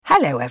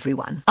Hello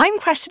everyone, I'm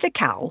Cressida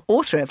Cowell,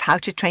 author of How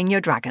to Train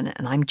Your Dragon,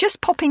 and I'm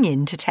just popping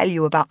in to tell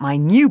you about my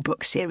new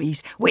book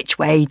series, Which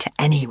Way to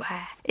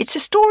Anywhere. It's a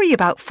story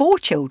about 4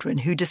 children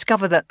who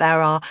discover that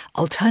there are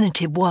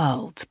alternative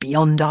worlds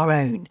beyond our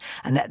own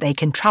and that they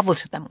can travel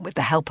to them with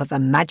the help of a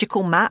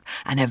magical map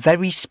and a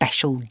very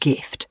special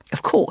gift.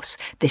 Of course,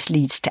 this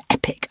leads to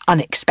epic,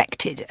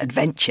 unexpected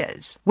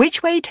adventures.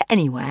 Which Way to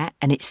Anywhere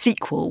and its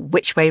sequel,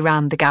 Which Way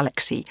Round the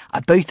Galaxy, are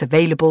both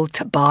available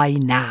to buy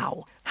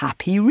now.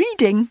 Happy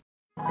reading!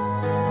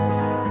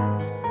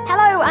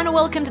 Hello and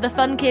welcome to the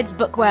Fun Kids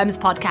Bookworms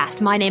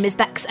podcast. My name is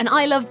Bex and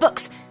I love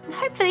books, and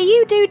hopefully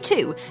you do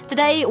too.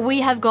 Today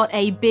we have got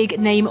a big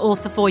name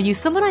author for you,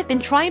 someone I've been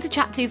trying to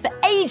chat to for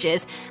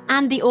ages,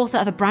 and the author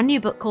of a brand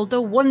new book called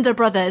The Wonder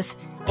Brothers.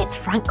 It's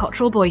Frank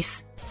Cottrell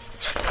Boyce.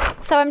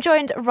 So I'm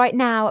joined right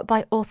now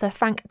by author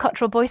Frank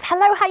Cottrell Boyce.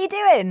 Hello, how you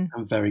doing?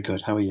 I'm very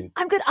good. How are you?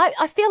 I'm good.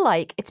 I feel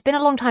like it's been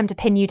a long time to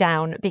pin you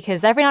down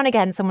because every now and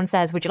again someone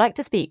says, would you like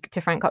to speak to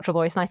Frank Cottrell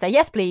Boyce? And I say,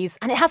 yes, please.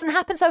 And it hasn't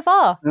happened so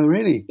far. Oh,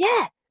 really?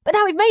 Yeah. But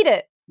now we've made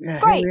it. Yeah,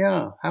 it's great. Here we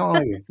are. How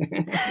are you?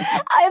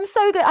 I am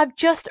so good. I've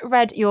just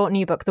read your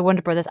new book, The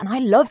Wonder Brothers, and I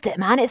loved it,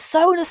 man. It's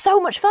so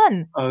much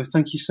fun. Oh,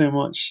 thank you so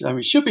much. I mean,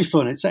 it should be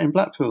fun. It's set in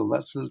Blackpool.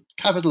 That's the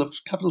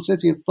capital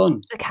city of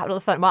fun. The capital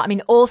of fun. Well, I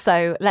mean,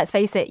 also, let's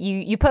face it,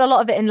 you put a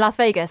lot of it in Las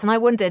Vegas, and I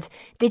wondered,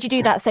 did you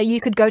do that so you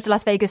could go to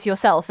Las Vegas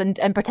yourself and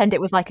pretend it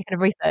was like a kind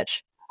of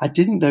research? I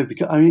didn't though,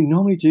 because I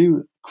normally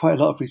do quite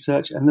a lot of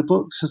research, and the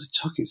book sort of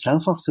took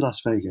itself off to Las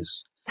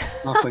Vegas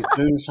halfway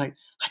through. And it's like,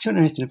 I don't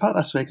know anything about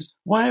Las Vegas.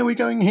 Why are we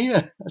going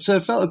here? So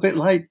it felt a bit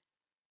like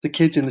the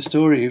kids in the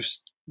story who've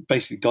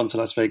basically gone to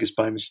Las Vegas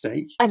by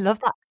mistake. I love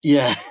that.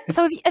 Yeah.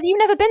 So have you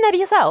never been there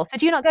yourself?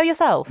 Did you not go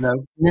yourself? No,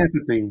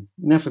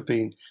 never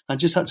been. I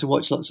just had to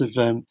watch lots of,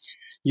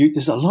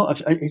 there's a lot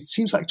of, it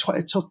seems like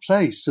quite a tough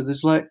place. So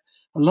there's like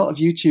a lot of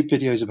YouTube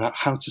videos about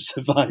how to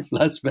survive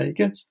Las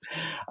Vegas.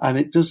 And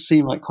it does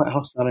seem like quite a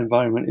hostile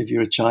environment if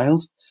you're a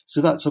child. So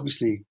that's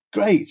obviously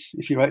great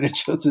if you're writing a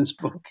children's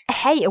book.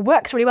 Hey, it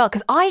works really well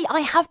because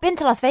I have been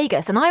to Las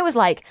Vegas and I was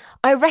like,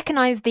 I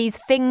recognise these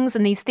things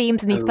and these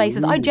themes and these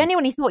places. Really? I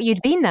genuinely thought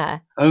you'd been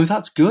there. Oh,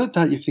 that's good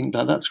that you think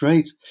that. That's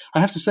great.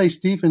 I have to say,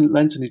 Stephen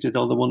Lenton, who did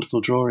all the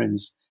wonderful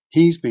drawings,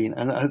 he's been,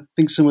 and I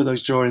think some of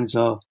those drawings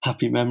are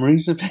happy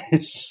memories of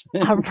his.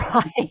 All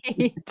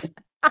right.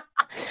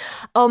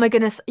 Oh my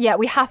goodness. Yeah,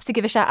 we have to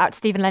give a shout out to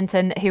Stephen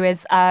Lenton, who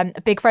is a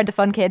big friend of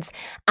Fun Kids.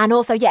 And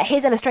also, yeah,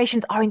 his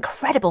illustrations are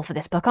incredible for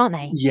this book, aren't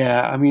they?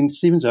 Yeah, I mean,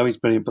 Stephen's always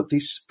brilliant, but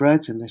these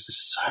spreads in this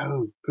are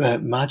so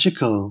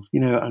magical,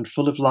 and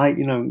full of light.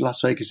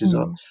 Las Vegas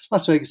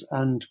Las Vegas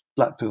and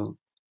Blackpool.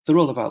 They're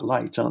all about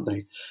light, aren't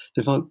they?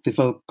 They've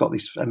all got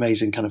these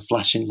amazing kind of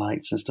flashing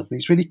lights and stuff. And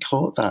he's really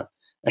caught that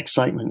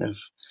excitement of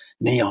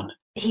neon.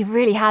 He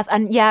really has.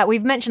 And yeah,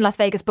 we've mentioned Las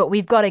Vegas, but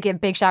we've got to give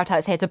big shout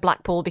outs here to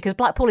Blackpool because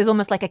Blackpool is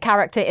almost like a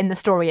character in the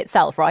story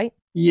itself, right?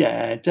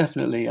 Yeah,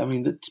 definitely. I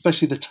mean,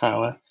 especially the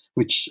tower,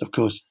 which of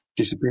course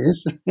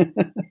disappears.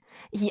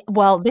 Yeah,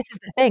 well, this is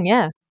the thing,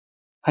 yeah.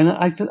 And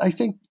I think,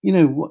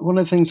 one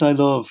of the things I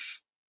love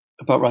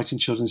about writing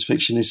children's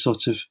fiction is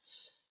sort of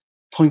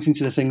pointing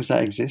to the things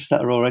that exist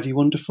that are already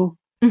wonderful.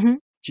 Mm-hmm.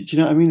 Do you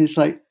know what I mean? It's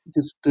like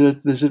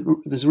there's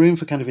a room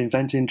for kind of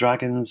inventing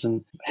dragons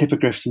and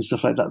hippogriffs and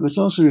stuff like that. There's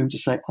also room to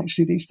say,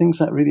 actually, these things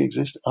that really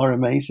exist are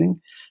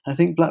amazing. I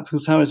think Blackpool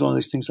Tower is one of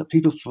those things that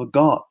people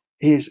forgot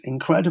is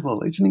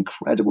incredible. It's an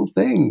incredible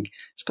thing.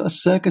 It's got a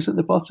circus at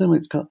the bottom.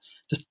 It's got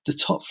the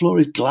top floor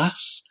is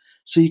glass,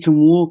 so you can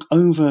walk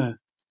over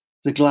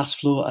the glass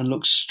floor and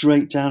look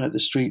straight down at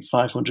the street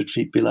 500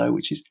 feet below,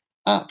 which is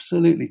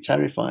absolutely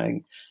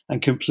terrifying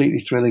and completely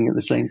thrilling at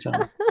the same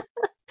time.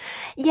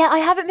 Yeah, I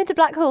haven't been to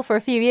Blackpool for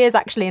a few years,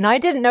 actually, and I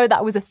didn't know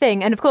that was a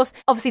thing. And of course,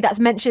 obviously, that's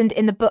mentioned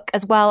in the book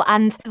as well.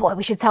 And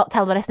we should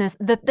tell the listeners,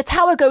 the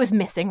tower goes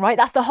missing, right?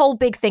 That's the whole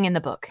big thing in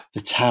the book.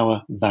 The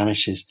tower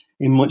vanishes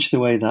in much the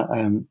way that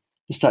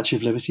the Statue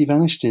of Liberty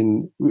vanished.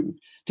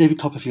 David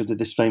Copperfield did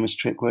this famous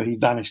trick where he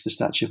vanished the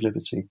Statue of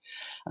Liberty.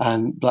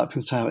 And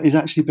Blackpool Tower is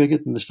actually bigger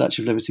than the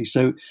Statue of Liberty.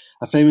 So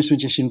a famous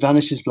magician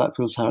vanishes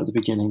Blackpool Tower at the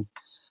beginning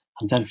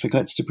and then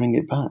forgets to bring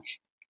it back.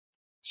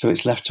 So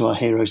it's left to our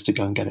heroes to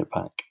go and get it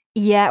back.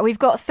 Yeah, we've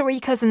got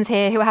 3 cousins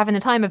here who are having the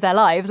time of their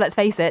lives, let's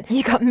face it.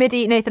 You've got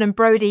Middy, Nathan and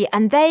Brodie,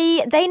 and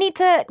they need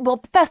to,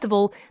 well, first of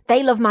all,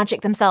 they love magic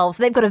themselves.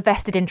 They've got a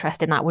vested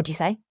interest in that, would you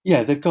say?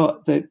 Yeah, they've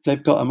got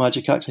a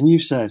magic act. And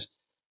you've said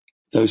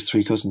those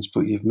 3 cousins,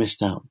 but you've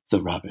missed out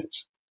the rabbit.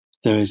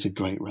 There is a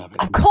great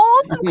rabbit. Of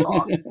course.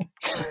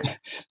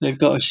 They've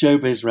got a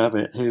showbiz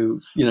rabbit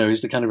who,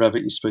 is the kind of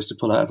rabbit you're supposed to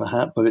pull out of a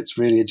hat, but it's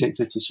really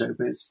addicted to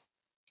showbiz.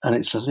 And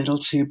it's a little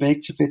too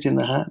big to fit in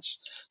the hats.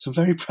 So I'm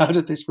very proud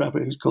of this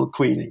rabbit who's called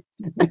Queenie.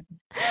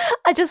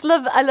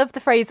 I love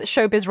the phrase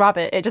showbiz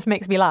rabbit. It just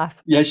makes me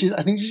laugh. Yeah,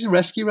 I think she's a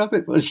rescue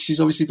rabbit, but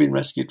she's obviously been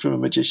rescued from a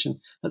magician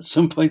at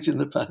some point in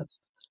the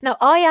past. No,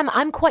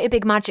 I'm quite a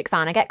big magic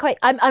fan.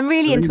 I'm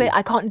really into it.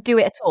 I can't do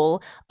it at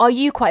all. Are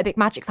you quite a big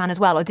magic fan as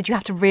well, or did you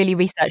have to really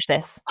research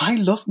this? I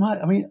love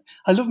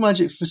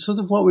magic for sort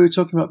of what we were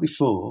talking about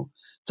before,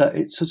 that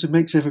it sort of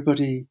makes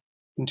everybody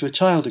into a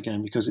child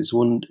again because it's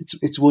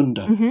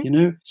wonder, you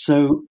know?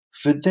 So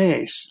for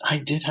this, I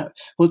did have,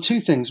 well, two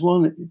things.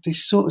 One,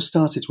 this sort of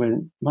started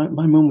when my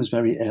mum was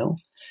very ill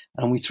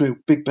and we threw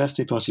a big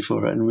birthday party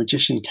for her and a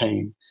magician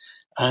came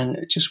and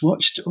just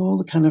watched all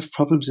the kind of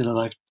problems in her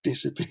life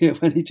disappear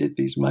when he did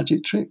these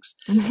magic tricks.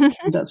 And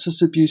that's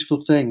such a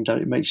beautiful thing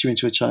that it makes you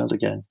into a child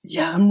again.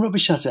 Yeah, I'm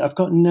rubbish at it. I've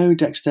got no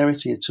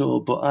dexterity at all,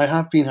 but I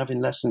have been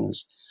having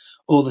lessons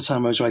all the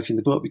time I was writing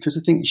the book because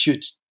I think you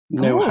should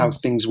know how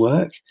things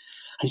work.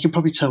 And you can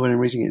probably tell when I'm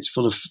reading it, it's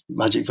full of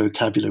magic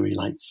vocabulary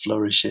like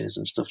flourishes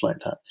and stuff like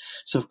that.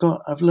 So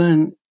I've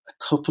learned a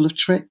couple of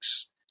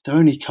tricks. They're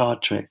only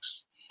card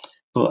tricks.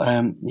 But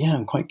yeah,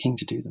 I'm quite keen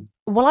to do them.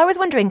 Well, I was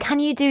wondering, can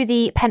you do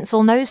the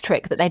pencil nose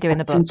trick that they do in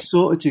the book? I can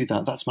sort of do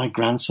that. That's my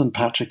grandson,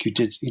 Patrick, he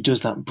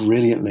does that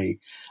brilliantly.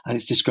 And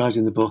it's described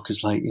in the book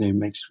as like,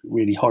 makes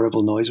really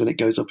horrible noise when it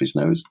goes up his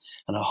nose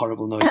and a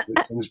horrible noise when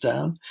it comes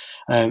down.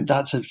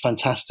 That's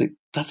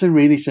a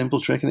really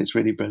simple trick and it's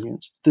really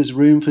brilliant. There's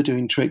room for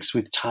doing tricks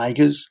with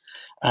tigers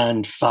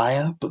and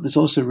fire, but there's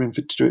also room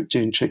for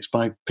doing tricks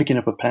by picking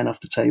up a pen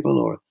off the table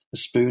or a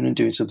spoon and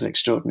doing something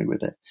extraordinary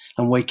with it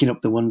and waking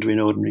up the wonder in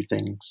ordinary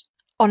things.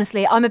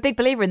 Honestly, I'm a big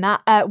believer in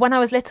that. When I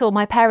was little,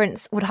 my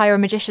parents would hire a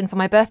magician for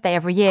my birthday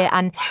every year,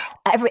 and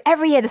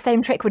every year the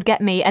same trick would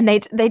get me, and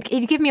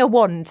he'd give me a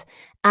wand,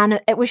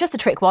 and it was just a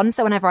trick wand,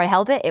 so whenever I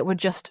held it, it would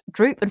just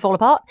droop and fall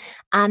apart,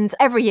 and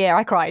every year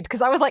I cried,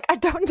 because I was like, I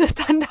don't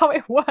understand how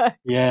it works.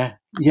 Yeah,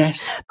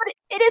 yes. But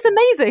it is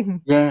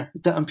amazing. Yeah,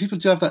 and people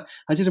do have that.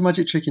 I did a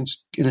magic trick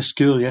in a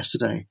school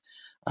yesterday,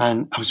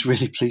 and I was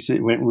really pleased.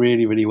 It went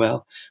really, really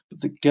well.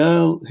 But the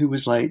girl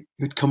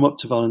who'd come up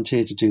to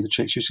volunteer to do the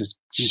trick, she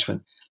just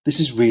went, this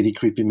is really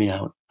creeping me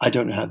out. I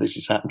don't know how this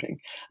is happening.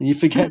 And you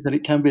forget that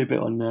it can be a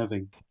bit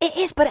unnerving. It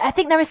is, but I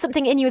think there is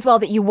something in you as well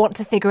that you want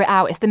to figure it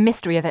out. It's the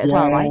mystery of it as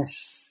well, right?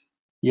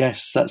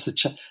 Yes, there's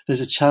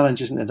a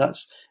challenge, isn't there?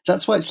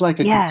 That's why it's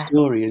like a good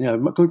story. A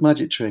good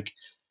magic trick.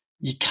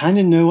 You kind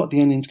of know what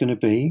the ending's going to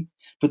be,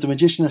 but the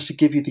magician has to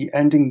give you the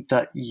ending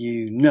that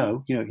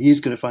he is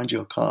going to find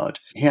your card.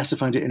 He has to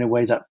find it in a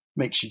way that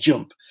makes you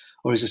jump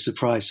or is a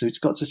surprise. So it's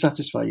got to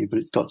satisfy you, but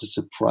it's got to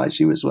surprise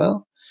you as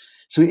well.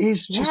 So it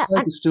is just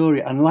like a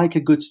story. And like a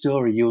good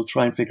story, you'll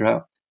try and figure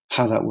out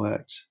how that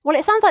works. Well,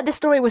 it sounds like this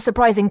story was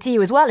surprising to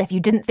you as well, if you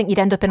didn't think you'd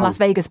end up in Las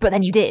Vegas, but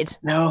then you did.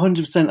 No,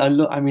 100%. I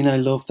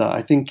love that.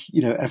 I think,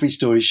 every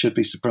story should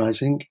be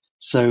surprising.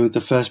 So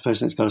the first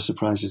person that's got a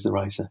surprise is the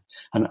writer.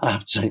 And I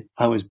have to say,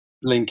 I was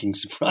blinking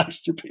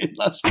surprised to be in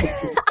Las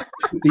Vegas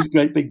with these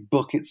great big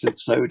buckets of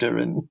soda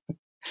and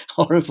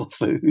horrible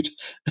food.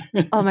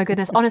 Oh my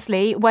goodness.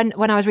 Honestly, when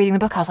I was reading the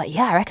book, I was like,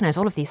 yeah, I recognise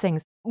all of these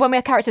things. When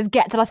our characters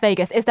get to Las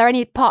Vegas, is there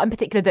any part in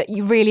particular that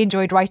you really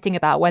enjoyed writing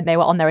about when they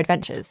were on their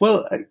adventures?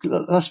 Well,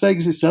 Las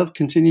Vegas itself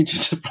continued to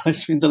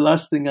surprise me. The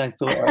last thing I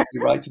thought I'd be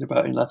writing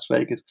about in Las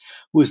Vegas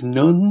was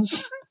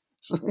nuns.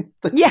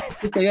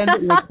 Yes. They end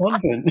up in a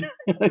convent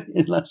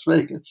in Las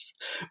Vegas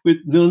with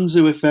nuns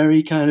who are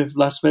very kind of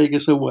Las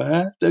Vegas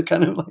aware. They're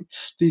kind of like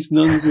these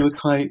nuns who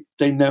are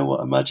they know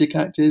what a magic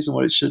act is and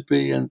what it should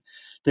be, and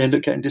they end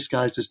up getting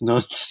disguised as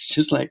nuns. It's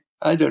just like,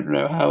 I don't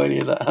know how any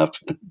of that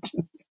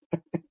happened.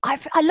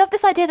 I love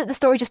this idea that the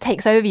story just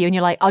takes over you and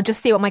you're like, I'll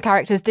just see what my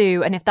characters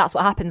do, and if that's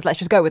what happens, let's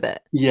just go with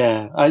it.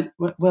 Yeah,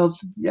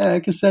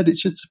 like I said, it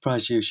should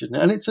surprise you, shouldn't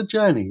it? And it's a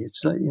journey.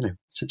 It's like,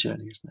 it's a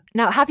journey, isn't it?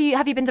 Now, have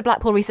you been to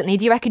Blackpool recently?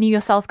 Do you reckon you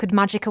yourself could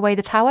magic away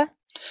the tower?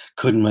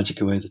 Couldn't magic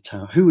away the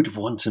tower. Who would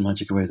want to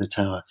magic away the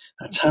tower?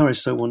 That tower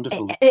is so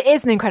wonderful. It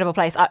is an incredible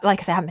place.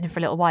 Like I say, I haven't been in for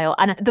a little while.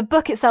 And the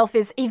book itself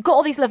you've got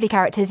all these lovely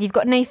characters. You've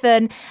got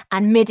Nathan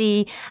and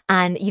Middy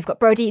and you've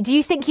got Brody. Do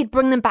you think you'd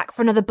bring them back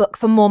for another book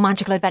for more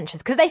magical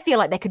adventures? Because they feel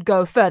like they could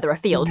go further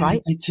afield,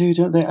 right? They do,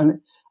 don't they?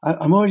 And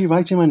I'm already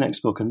writing my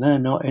next book and they're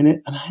not in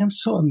it. And I am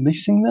sort of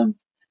missing them.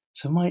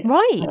 So I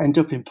might end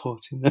up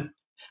importing them.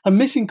 I'm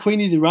missing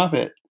Queenie the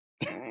Rabbit.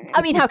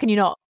 I mean, how can you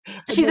not?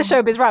 She's a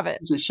showbiz rabbit.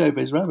 She's a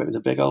showbiz rabbit with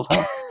a big old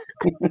hat.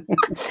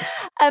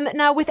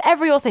 Now, with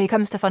every author who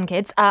comes to Fun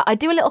Kids, I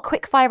do a little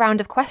quick fire round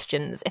of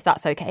questions, if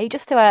that's okay,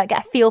 just to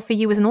get a feel for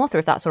you as an author,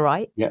 if that's all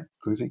right. Yeah,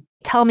 groovy.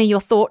 Tell me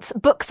your thoughts.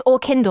 Books or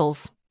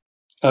Kindles?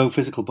 Oh,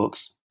 physical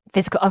books.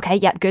 Physical. Okay,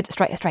 yeah, good.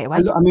 Straight away.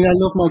 I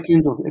love my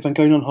Kindle. If I'm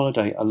going on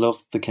holiday, I love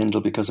the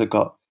Kindle because I've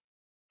got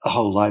a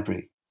whole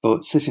library.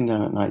 But sitting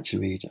down at night to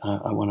read,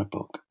 I want a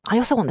book. I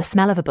also want the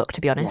smell of a book, to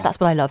be honest. Yeah. That's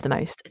what I love the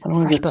most. It's a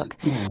fresh book.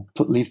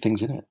 Leave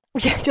things in it.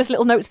 Yeah, just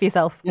little notes for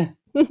yourself. Yeah.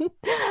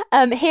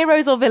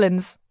 Heroes or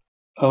villains?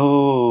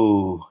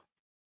 Oh,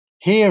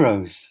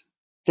 heroes.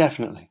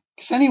 Definitely.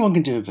 Because anyone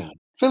can do a villain.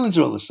 Villains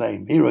are all the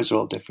same. Heroes are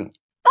all different.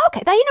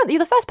 Okay, you're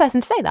the first person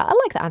to say that. I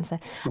like that answer.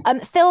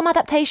 Film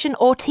adaptation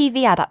or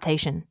TV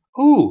adaptation?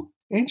 Oh,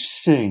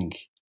 interesting.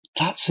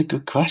 That's a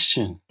good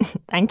question.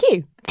 Thank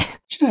you.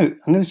 Do you know,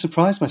 I'm going to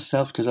surprise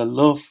myself because I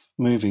love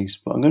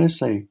movies, but I'm going to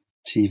say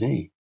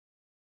TV.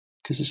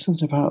 Because there's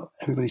something about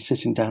everybody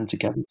sitting down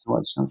together to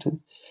watch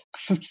something.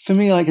 For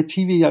me, like a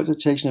TV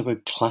adaptation of a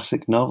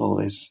classic novel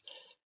is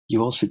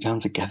you all sit down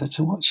together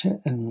to watch it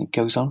and it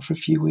goes on for a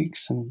few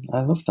weeks. And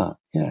I love that.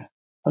 Yeah,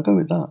 I'll go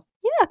with that.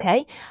 Yeah,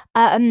 Okay.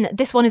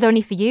 This one is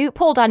only for you.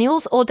 Paul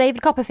Daniels or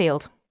David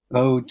Copperfield?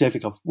 Oh,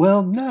 David Copperfield.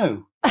 Well,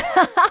 no.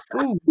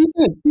 Oh,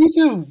 these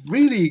are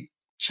really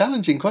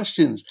challenging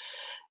questions.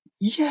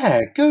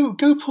 Yeah, go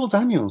Paul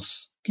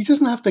Daniels. He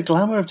doesn't have the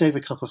glamour of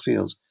David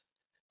Copperfield,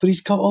 but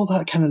he's got all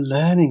that kind of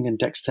learning and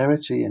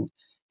dexterity, and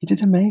he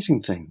did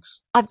amazing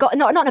things. I've got,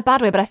 not in a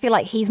bad way, but I feel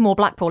like he's more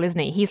Blackpool, isn't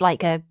he? He's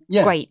like a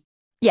great,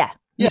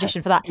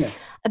 magician for that. Yeah.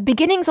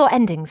 Beginnings or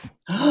endings?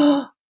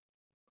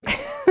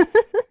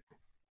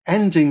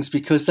 Endings,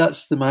 because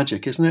that's the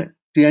magic, isn't it?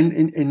 The end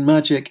in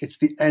magic, it's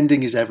the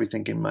ending is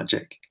everything in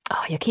magic.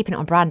 Oh, you're keeping it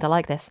on brand. I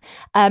like this.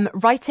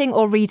 Writing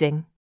or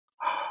reading?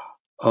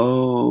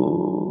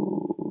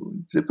 Oh,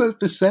 they're both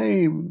the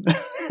same.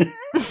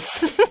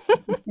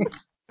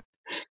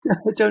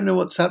 I don't know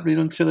what's happening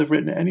until I've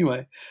written it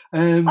anyway.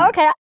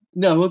 Okay.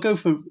 No, we'll go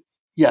for,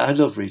 I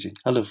love reading.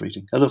 I love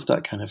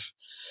that kind of,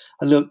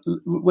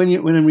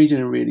 when I'm reading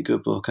a really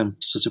good book, I'm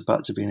sort of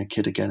back to being a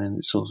kid again, and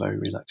it's all very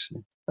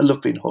relaxing. I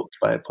love being hooked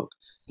by a book.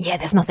 Yeah,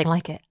 there's nothing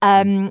like it.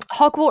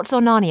 Hogwarts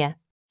or Narnia?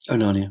 Oh,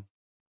 Narnia.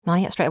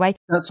 Narnia, straight away.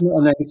 That's not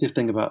a negative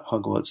thing about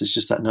Hogwarts. It's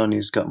just that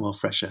Narnia's got more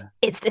fresh air.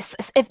 It's this.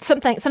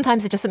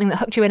 Sometimes it's just something that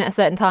hooked you in at a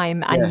certain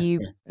time, and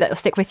that'll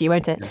stick with you,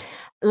 won't it? Yeah.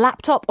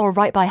 Laptop or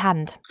write by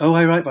hand? Oh,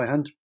 I write by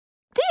hand.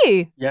 Do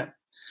you? Yeah,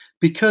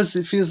 because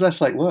it feels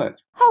less like work.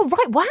 Oh,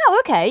 right. Wow.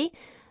 Okay.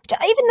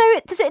 Even though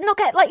does it not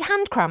get like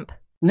hand cramp?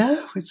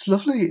 No, it's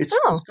lovely. It's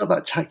got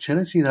that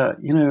tactility that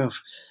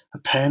of a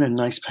pen and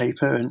nice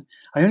paper. And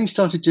I only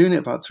started doing it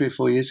about 3 or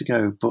 4 years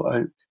ago, but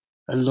I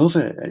love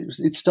it.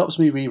 It stops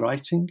me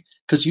rewriting,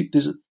 because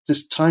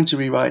there's time to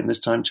rewrite and there's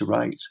time to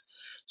write.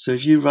 So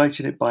if you're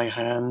writing it by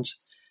hand,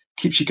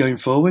 it keeps you going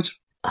forward.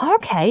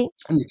 Okay.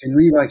 And you can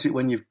rewrite it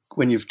when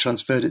you've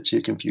transferred it to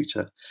your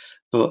computer.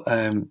 But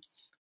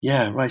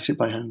write it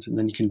by hand, and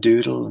then you can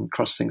doodle and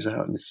cross things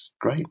out, and it's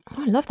great.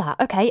 Oh, I love that.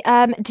 Okay.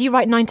 Do you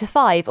write 9 to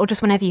 5 or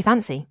just whenever you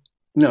fancy?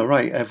 No,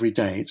 write every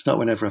day. It's not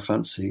whenever I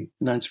fancy.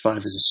 9 to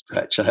 5 is a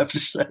stretch, I have to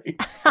say.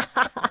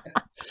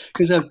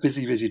 Because I have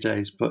busy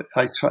days, but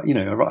I try.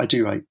 I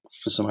do write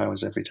for some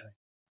hours every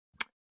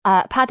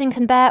day.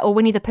 Paddington Bear or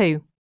Winnie the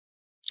Pooh?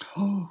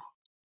 Oh,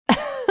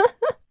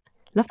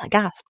 love that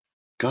gasp.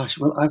 Gosh,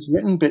 well, I've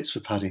written bits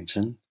for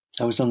Paddington.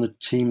 I was on the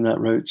team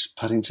that wrote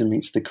Paddington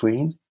Meets the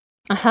Queen.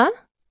 Uh-huh.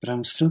 But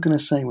I'm still going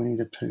to say Winnie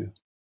the Pooh.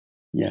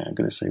 Yeah, I'm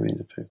going to say Winnie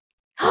the Pooh.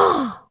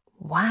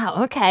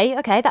 Wow. Okay.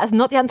 That is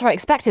not the answer I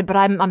expected, but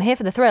I'm here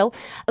for the thrill.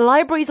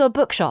 Libraries or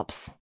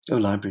bookshops? Oh,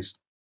 libraries.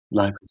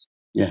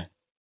 Yeah.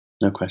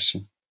 No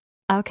question.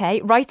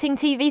 Okay. Writing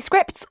TV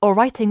scripts or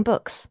writing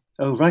books?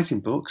 Oh, writing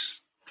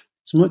books.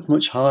 It's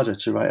much harder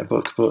to write a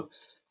book, but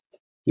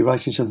you're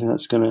writing something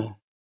that's going to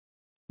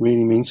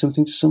really mean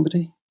something to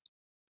somebody.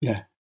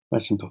 Yeah,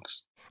 writing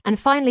books. And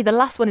finally, the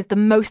last one is the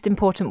most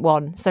important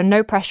one, so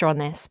no pressure on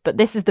this, but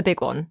this is the big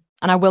one,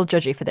 and I will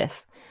judge you for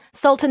this.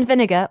 Salt and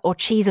vinegar or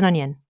cheese and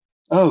onion?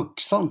 Oh,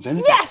 salt and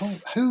vinegar.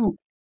 Yes! Who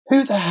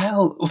the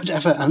hell would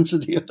ever answer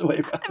the other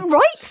way around?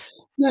 Right?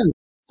 No,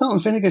 salt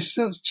and vinegar,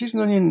 cheese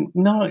and onion,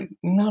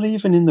 not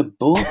even in the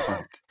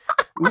ballpark.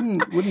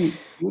 wouldn't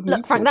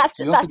Look, Frank, that's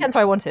the answer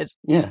I wanted.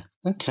 Yeah,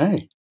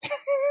 okay.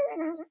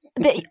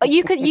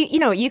 You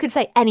could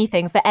say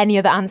anything for any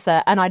other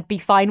answer and I'd be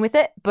fine with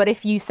it, but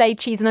if you say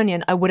cheese and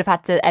onion, I would have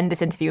had to end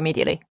this interview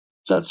immediately.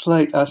 That's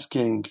like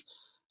asking,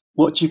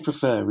 what do you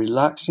prefer,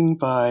 relaxing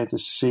by the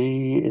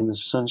sea in the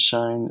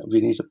sunshine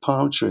beneath a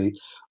palm tree,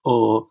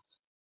 or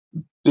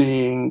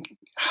being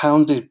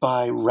hounded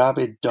by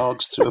rabid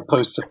dogs through a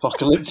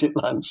post-apocalyptic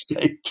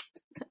landscape?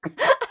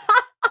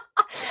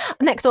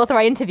 Next author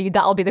I interviewed,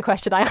 that'll be the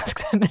question I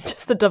ask them,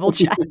 just to double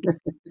check.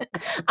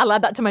 I'll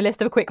add that to my list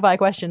of quick fire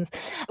questions.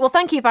 Well,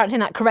 thank you for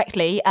answering that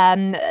correctly.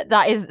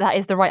 That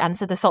is the right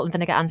answer, the salt and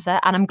vinegar answer,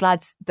 and I'm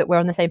glad that we're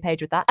on the same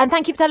page with that. And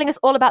thank you for telling us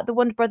all about the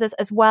Wonder Brothers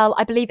as well.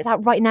 I believe it's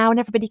out right now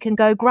and everybody can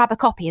go grab a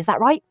copy, is that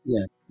right?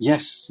 Yeah.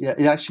 Yes. Yeah,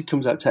 it actually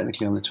comes out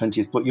technically on the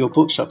 20th, but your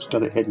bookshop's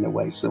got it hidden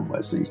away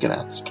somewhere, so you can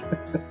ask.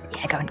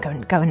 Yeah,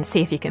 go and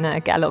see if you can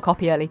get a little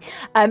copy early.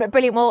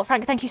 Brilliant. Well,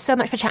 Frank, thank you so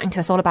much for chatting to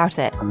us all about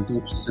it. Thank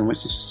you so much.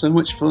 This was so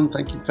much fun.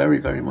 Thank you very,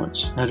 very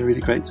much. I had a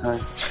really great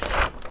time.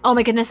 Oh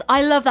my goodness,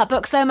 I love that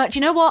book so much.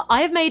 You know what?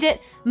 I have made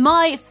it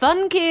my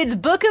Fun Kids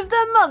Book of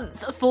the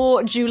Month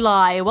for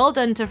July. Well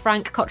done to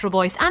Frank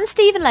Cottrell-Boyce and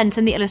Stephen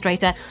Lenton, the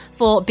illustrator,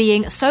 for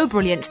being so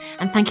brilliant.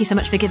 And thank you so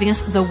much for giving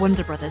us The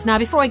Wonder Brothers. Now,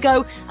 before I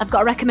go, I've got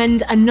to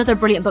recommend another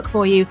brilliant book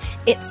for you.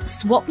 It's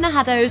Swapna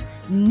Haddo's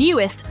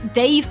newest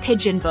Dave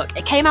Pigeon book.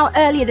 It came out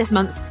earlier this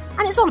month,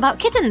 and it's all about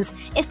kittens.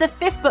 It's the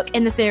 5th book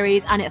in the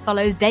series, and it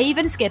follows Dave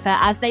and Skipper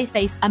as they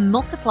face a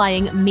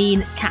multiplying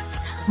mean cat.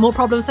 More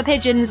problems for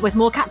pigeons with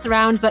more cats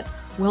around, but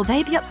will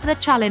they be up for the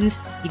challenge?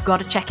 You've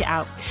got to check it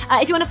out.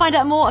 If you want to find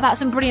out more about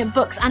some brilliant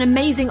books and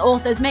amazing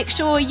authors, make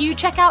sure you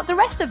check out the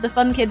rest of the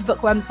Fun Kids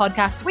Bookworms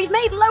podcast. We've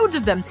made loads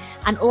of them,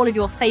 and all of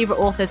your favourite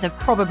authors have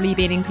probably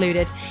been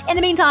included. In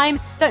the meantime,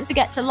 don't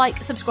forget to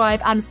like,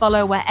 subscribe, and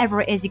follow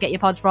wherever it is you get your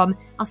pods from.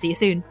 I'll see you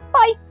soon.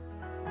 Bye!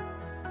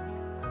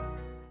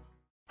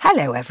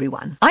 Hello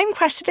everyone, I'm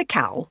Cressida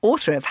Cowell,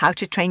 author of How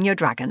to Train Your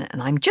Dragon,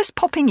 and I'm just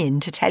popping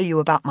in to tell you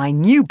about my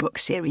new book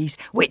series,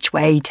 Which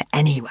Way to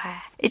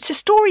Anywhere. It's a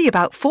story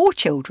about 4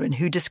 children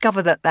who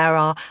discover that there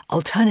are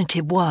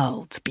alternative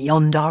worlds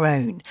beyond our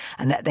own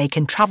and that they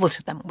can travel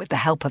to them with the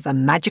help of a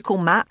magical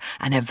map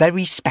and a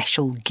very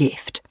special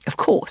gift. Of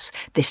course,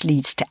 this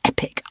leads to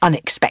epic,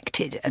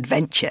 unexpected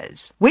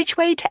adventures. Which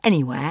Way to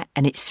Anywhere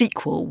and its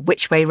sequel,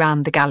 Which Way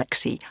Round the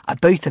Galaxy, are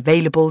both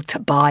available to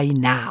buy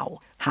now.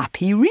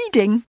 Happy reading!